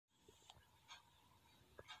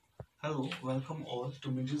Hello, welcome all to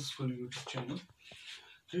Middle School YouTube channel.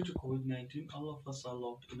 Due to COVID-19, all of us are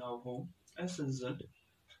locked in our home. As a result,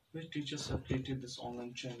 we teachers have created this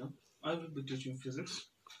online channel. I will be teaching physics,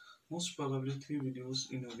 most probably 3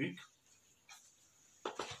 videos in a week.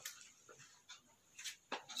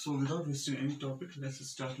 So without wasting any topic, let's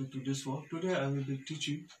start with today's work. Today I will be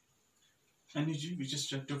teaching energy, which is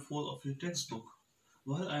chapter 4 of your textbook.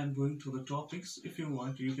 While I am going through the topics, if you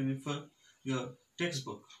want, you can refer your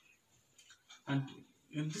textbook. And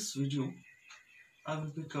in this video, I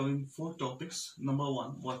will be covering 4 topics. Number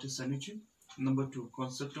 1, what is energy? Number 2,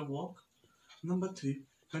 concept of work. Number 3,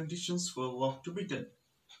 conditions for work to be done.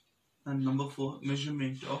 And number 4,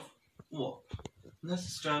 measurement of work.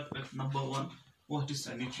 Let's start with number 1, what is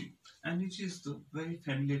energy? Energy is the very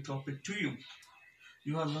familiar topic to you.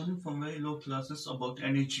 You are learning from very low classes about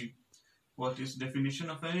energy. What is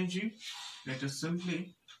definition of energy? Let us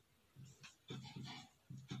simply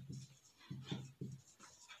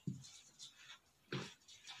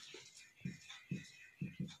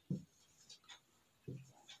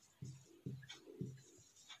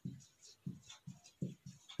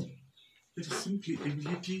it is simply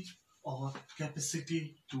ability or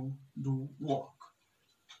capacity to do work.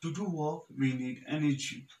 To do work, we need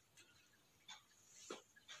energy.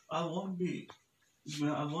 I won't be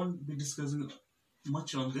discussing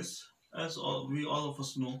much on this, as we all of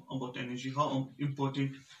us know about energy, how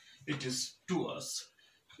important it is to us.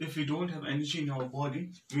 If we don't have energy in our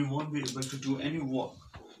body, we won't be able to do any work.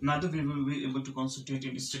 Neither we will be able to concentrate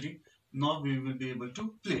in study, nor we will be able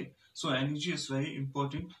to play. So energy is very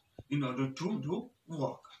important in order to do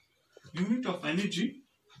work. Unit of energy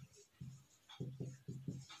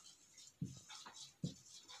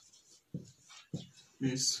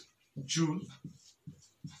is joule.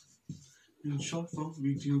 In short form,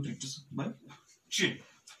 we denote it by J.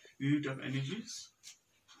 Unit of energy is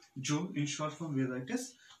joule. In short form, we write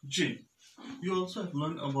as J. You also have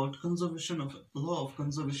learned about law of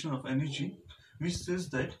conservation of energy, which says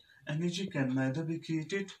that energy can neither be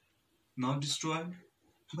created nor destroyed,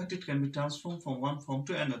 but it can be transformed from one form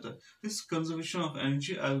to another. This conservation of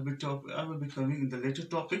energy I will be covering in the later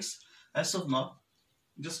topics. As of now,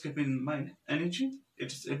 just keep in mind, energy,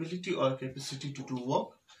 its ability or capacity to do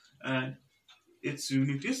work, and its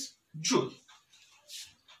unit is joule.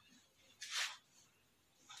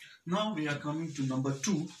 Now we are coming to number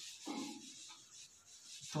 2.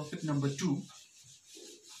 Topic number 2,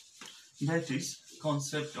 that is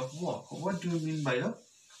concept of work. What do you mean by a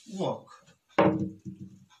work?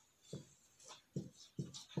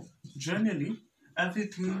 Generally,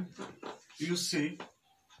 everything you say,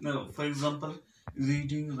 for example,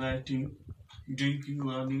 reading, writing, drinking,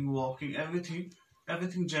 learning, walking, everything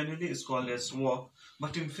generally is called as work.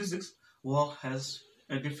 But in physics, work has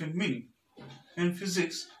a different meaning. In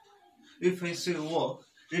physics, if I say work,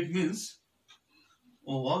 it means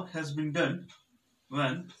work has been done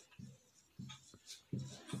when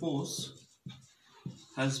force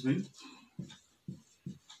has been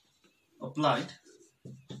applied.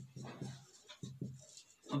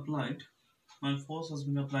 When force has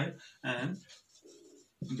been applied and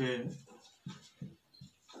there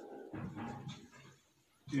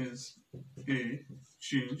is a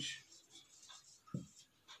change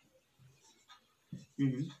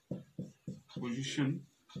in position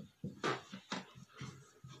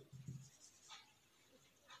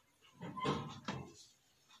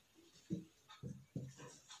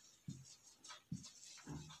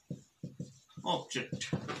object.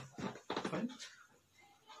 Fine.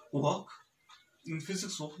 Work in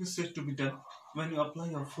physics, work is said to be done when you apply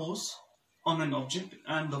a force on an object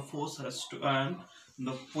and the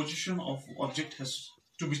position of object has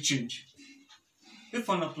to be changed. If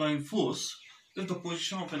on applying force, if the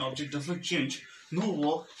position of an object doesn't change, no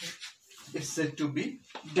work is said to be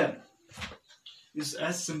done. It's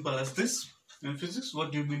as simple as this. In physics,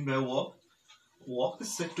 what do you mean by work? Work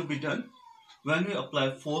is said to be done when we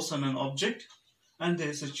apply force on an object and there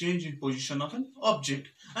is a change in position of an object.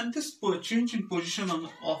 And this change in position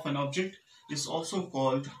of an object is also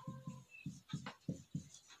called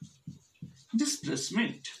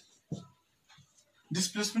displacement.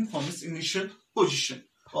 Displacement from its initial position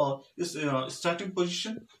or its starting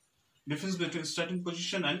position. Difference between starting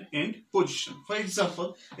position and end position. For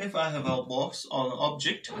example, if I have a box or an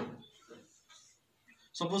object,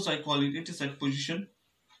 suppose I call it is at position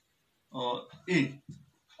A.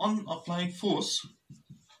 On applying force,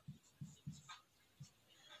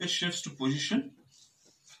 it shifts to position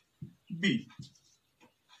B.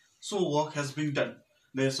 So work has been done.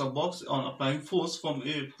 There is a box. On applying force from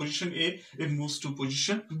position A, it moves to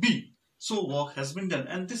position B. So walk has been done,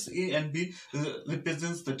 and this A and B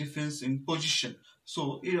represents the difference in position.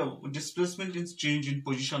 So displacement is change in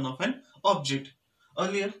position of an object.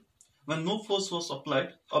 Earlier, when no force was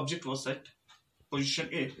applied, object was at position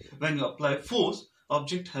A. When you apply force,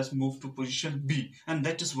 object has moved to position B, and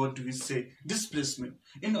that is what we say displacement.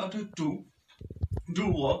 In order to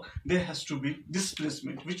do work, there has to be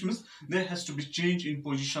displacement, which means there has to be change in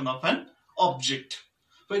position of an object.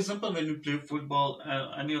 For example, when you play football,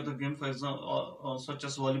 any other game, for example, such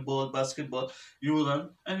as volleyball, basketball, you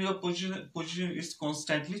run and your position is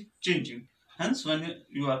constantly changing. Hence, when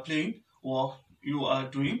you are playing walk, you are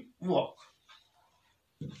doing walk.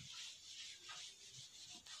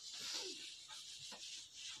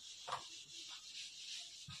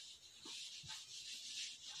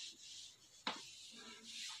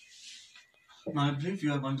 Now, I believe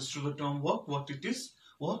you have understood the term work, what it is.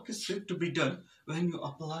 Work is said to be done when you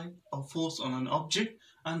apply a force on an object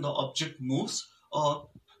and the object moves, or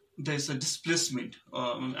there is a displacement.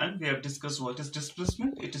 And we have discussed what is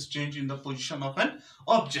displacement. It is change in the position of an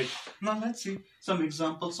object. Now, let's see some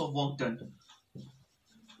examples of work done.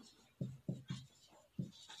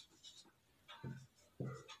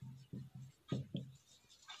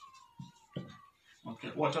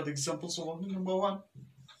 Okay, what are the examples of work? Number one,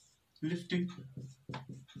 lifting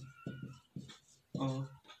a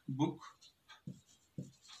book.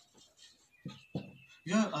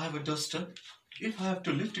 Here I have a duster. If I have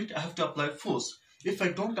to lift it, I have to apply force. If I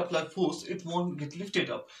don't apply force, it won't get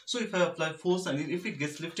lifted up. So if I apply force and if it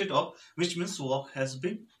gets lifted up, which means work has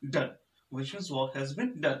been done. Which means work has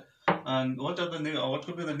been done. And what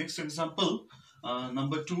could be the next example?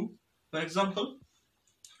 Number two, for example,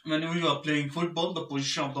 when you are playing football, the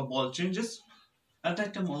position of the ball changes. At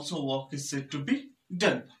that time also work is said to be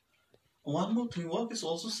done. One more thing, work is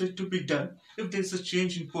also said to be done if there is a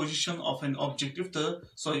change in position of an object. If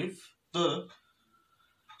the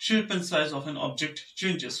shape and size of an object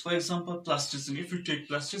changes. For example, plasticine. If you take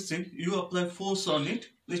plasticine, you apply force on it,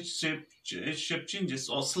 its shape changes.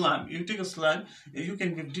 Or slime. You take a slime, you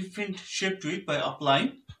can give different shape to it by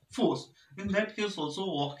applying force. In that case also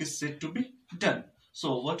work is said to be done.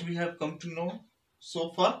 So what we have come to know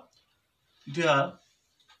so far, there are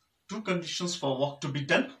two conditions for work to be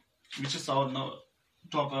done, which is our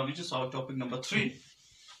topic number 3.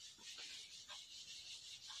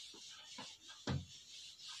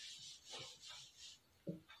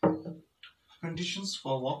 Conditions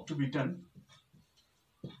for work to be done.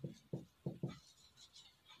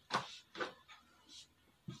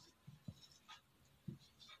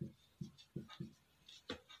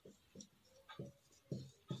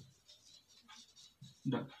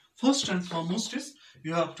 First and foremost is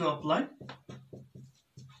you have to apply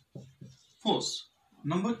force.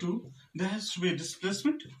 Number 2, there has to be a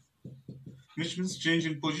displacement, which means change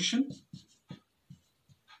in position.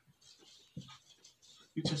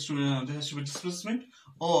 There has to be displacement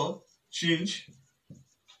or change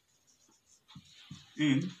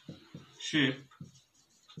in shape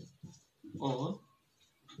or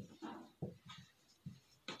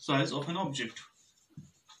size of an object.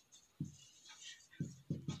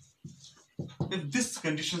 If these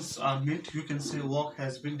conditions are met, you can say work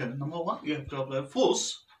has been done. Number 1, you have to apply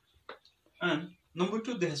force, and number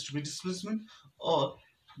 2, there has to be displacement or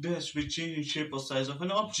there has to be change in shape or size of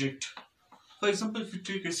an object. For example, if you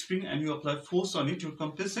take a spring and you apply force on it, you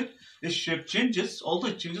compress it, its shape changes, although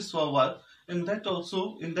it changes for a while. In that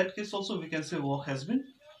case also we can say work has been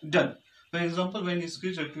done. For example, when you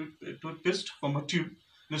squeeze a toothpaste from a tube,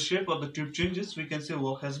 the shape of the tube changes, we can say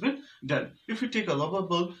work has been done. If you take a rubber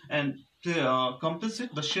ball and compress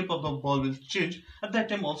it, the shape of the ball will change. At that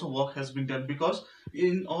time also work has been done, because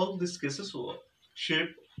in all these cases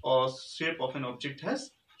shape of an object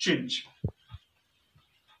has changed.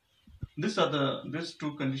 These are the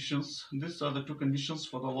two conditions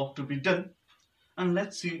for the work to be done. And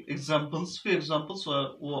let's see examples. For examples where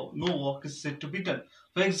no work is said to be done.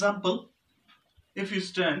 For example, if you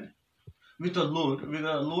stand with a load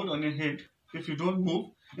on your head, if you don't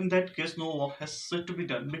move, in that case no work has said to be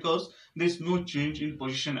done, because there is no change in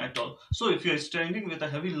position at all. So if you are standing with a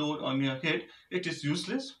heavy load on your head, it is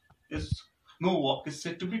useless. No work is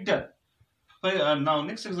said to be done. Now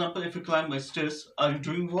next example, if you climb by stairs, are you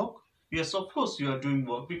doing work? Yes, of course you are doing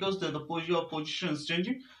work, because your position is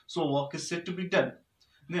changing, so work is said to be done.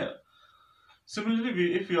 Now,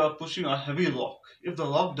 similarly, if you are pushing a heavy rock, if the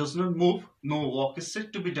rock does not move, no work is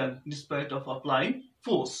said to be done, despite of applying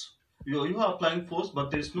force. You are applying force,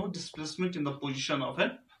 but there is no displacement in the position of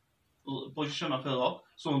a rock,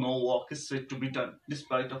 so no work is said to be done,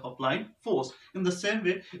 despite of applying force. In the same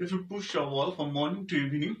way, if you push a wall from morning to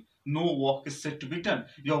evening, no work is said to be done.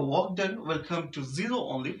 Your work done will come to zero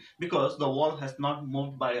only because the wall has not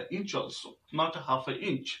moved by an inch also, not a half an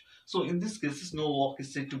inch. So in this case, no work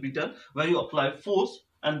is said to be done where you apply force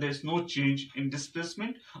and there is no change in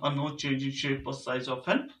displacement or no change in shape or size of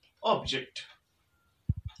an object.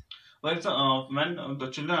 For example, when the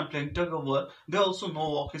children are playing tug of war, they also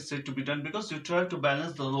know work is said to be done because you try to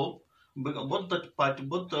balance the rope. Both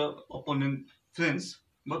the opponent friends,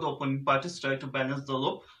 both the opponent parties try to balance the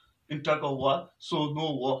rope in tug of war, so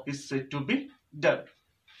no work is said to be done.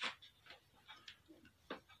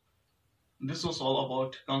 This was all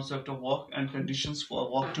about concept of work and conditions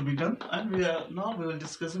for work to be done, and we will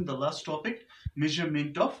discussing the last topic,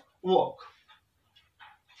 measurement of work.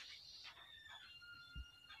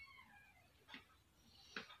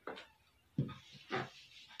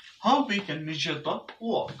 How we can measure the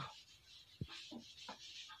work?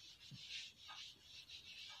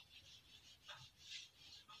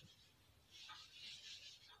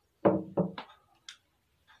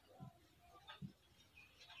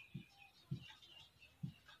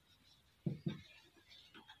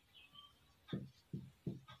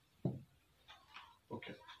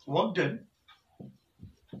 Okay, work done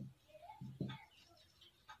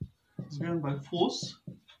is given by force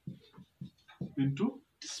into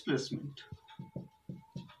displacement.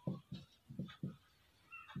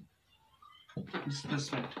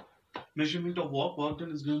 Measurement of work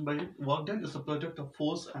done is given by work done is a product of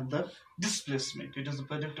force and the displacement. It is a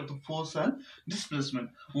product of the force and displacement.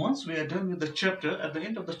 Once we are done with the chapter, at the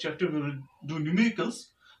end of the chapter we will do numericals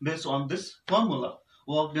based on this formula.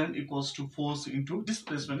 Work done equals to force into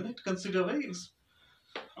displacement. Let's consider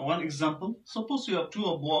one example. Suppose you have two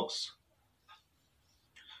blocks.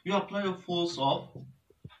 You apply a force of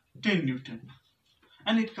 10 Newton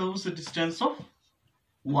and it covers a distance of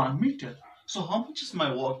 1 meter. So how much is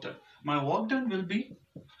my work done? My work done will be,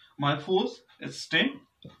 my force is 10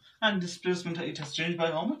 and displacement, it has changed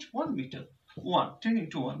by how much? 1 meter. 10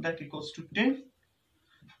 into 1, that equals to 10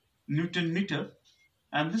 Newton meter,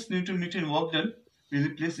 and this Newton meter in work done, we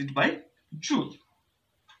replace it by joule.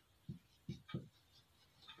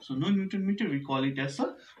 So no Newton meter, we call it as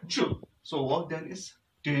a joule. So work done is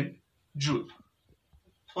 10 joule.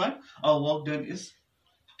 Fine, our work done is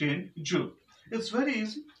 10 joule. It's very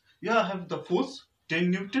easy. Here I have the force 10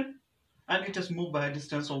 Newton and it has moved by a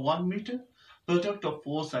distance of 1 meter. Product of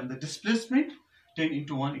force and the displacement, 10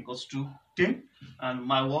 into 1 equals to 10, and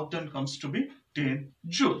my work done comes to be 10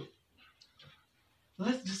 joule.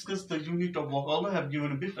 Let's discuss the unit of work. Although I have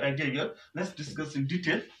given a brief idea here, let's discuss in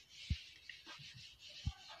detail.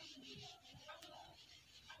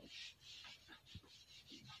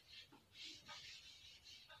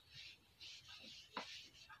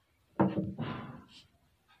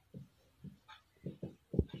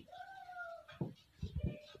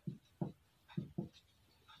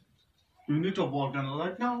 Unit of work done.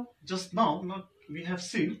 Right now, just now, we have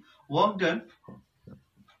seen work done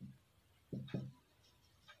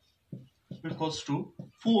equals to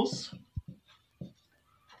force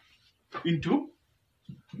into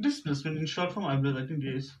displacement. In short form, I will write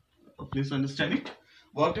there is please understand it.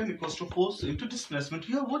 Work done equals to force into displacement.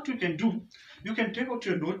 Here, what you can do, you can take out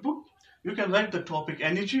your notebook. You can write the topic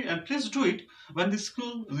energy, and please do it when the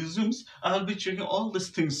school resumes. I will be checking all these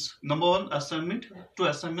things. Number one, assignment. 2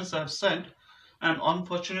 assignments I have sent, and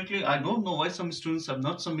unfortunately, I don't know why some students have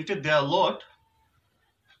not submitted. There are a lot.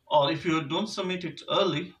 Or if you don't submit it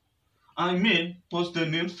early, I may post their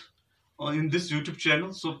names in this YouTube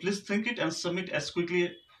channel. So please think it and submit as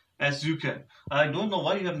quickly as you can. I don't know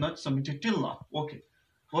why you have not submitted till now. Okay.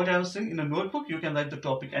 What I was saying, in a notebook, you can write the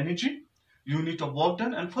topic energy, unit of work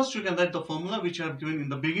done, and first you can write the formula which I have given in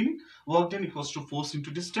the beginning. Work done equals to force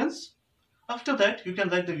into distance. After that, you can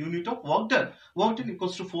write the unit of work done. Work done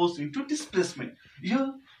equals to force into displacement.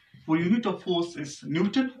 Here, for unit of force is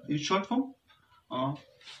Newton in short form. I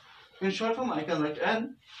can write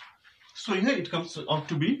N. So here it comes out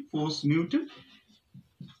to be force Newton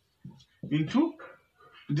into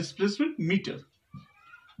displacement meter.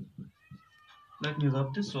 Let me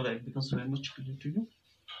rub this so that it becomes very much clear to you.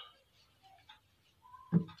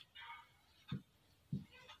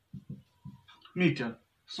 Meter.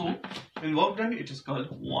 So in work done it is called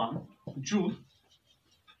 1 joule,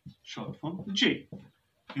 short form J.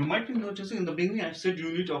 You might be noticing in the beginning I said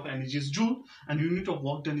unit of energy is joule and unit of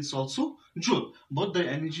work done is also joule. Both the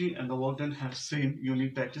energy and the work done have same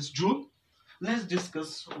unit, that is joule. Let's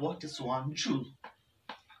discuss what is 1 joule.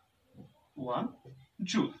 1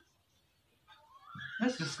 joule.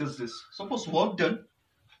 Let's discuss this. Suppose work done,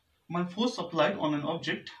 my force applied on an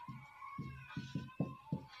object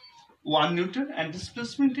 1 Newton and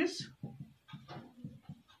displacement is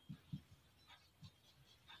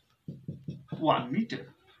 1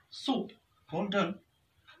 meter. So work done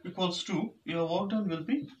equals to, your work done will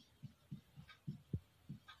be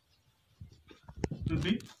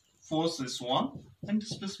force is 1 and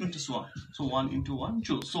displacement is 1. So 1 into 1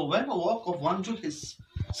 joule. So when a work of 1 joule is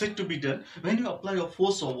said to be done, when you apply a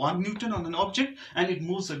force of 1 Newton on an object and it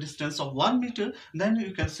moves a distance of 1 meter, then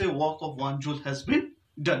you can say work of 1 joule has been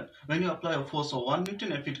done. When you apply a force of 1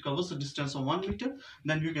 Newton, if it covers a distance of 1 meter,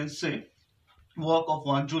 then you can say work of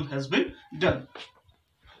 1 joule has been done.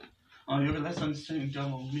 You will let's understand in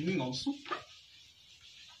terms of meaning also.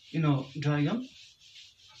 In a diagram,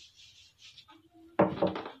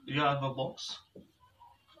 you have a box.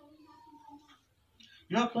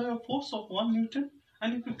 You apply a force of 1 Newton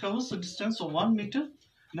and if it covers the distance of 1 meter,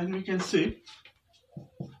 then we can say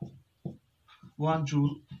 1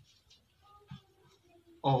 joule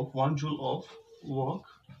of work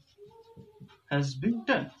has been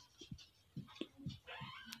done.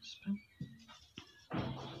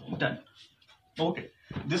 Okay,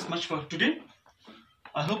 this much for today.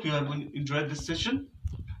 I hope you have enjoyed this session.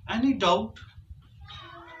 Any doubt,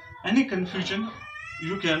 any confusion,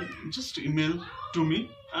 you can just email to me,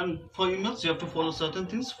 and for emails you have to follow certain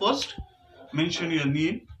things. First, mention your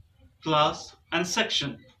name, class and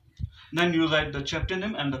section. Then you write the chapter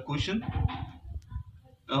name and the question.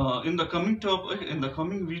 In the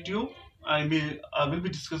coming video, I will be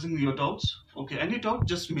discussing your doubts. Okay, any doubt,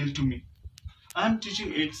 just mail to me. I am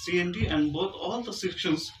teaching 8 C and D and both all the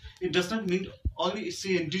sections. It does not mean only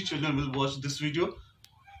C and D children will watch this video,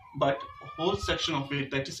 but whole section of 8,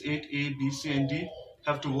 that is 8A, B, C and D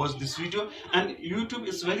have to watch this video. And YouTube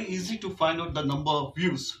is very easy to find out the number of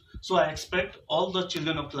views. So I expect all the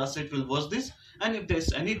children of class 8 will watch this. And if there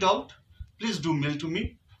is any doubt, please do mail to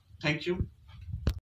me. Thank you.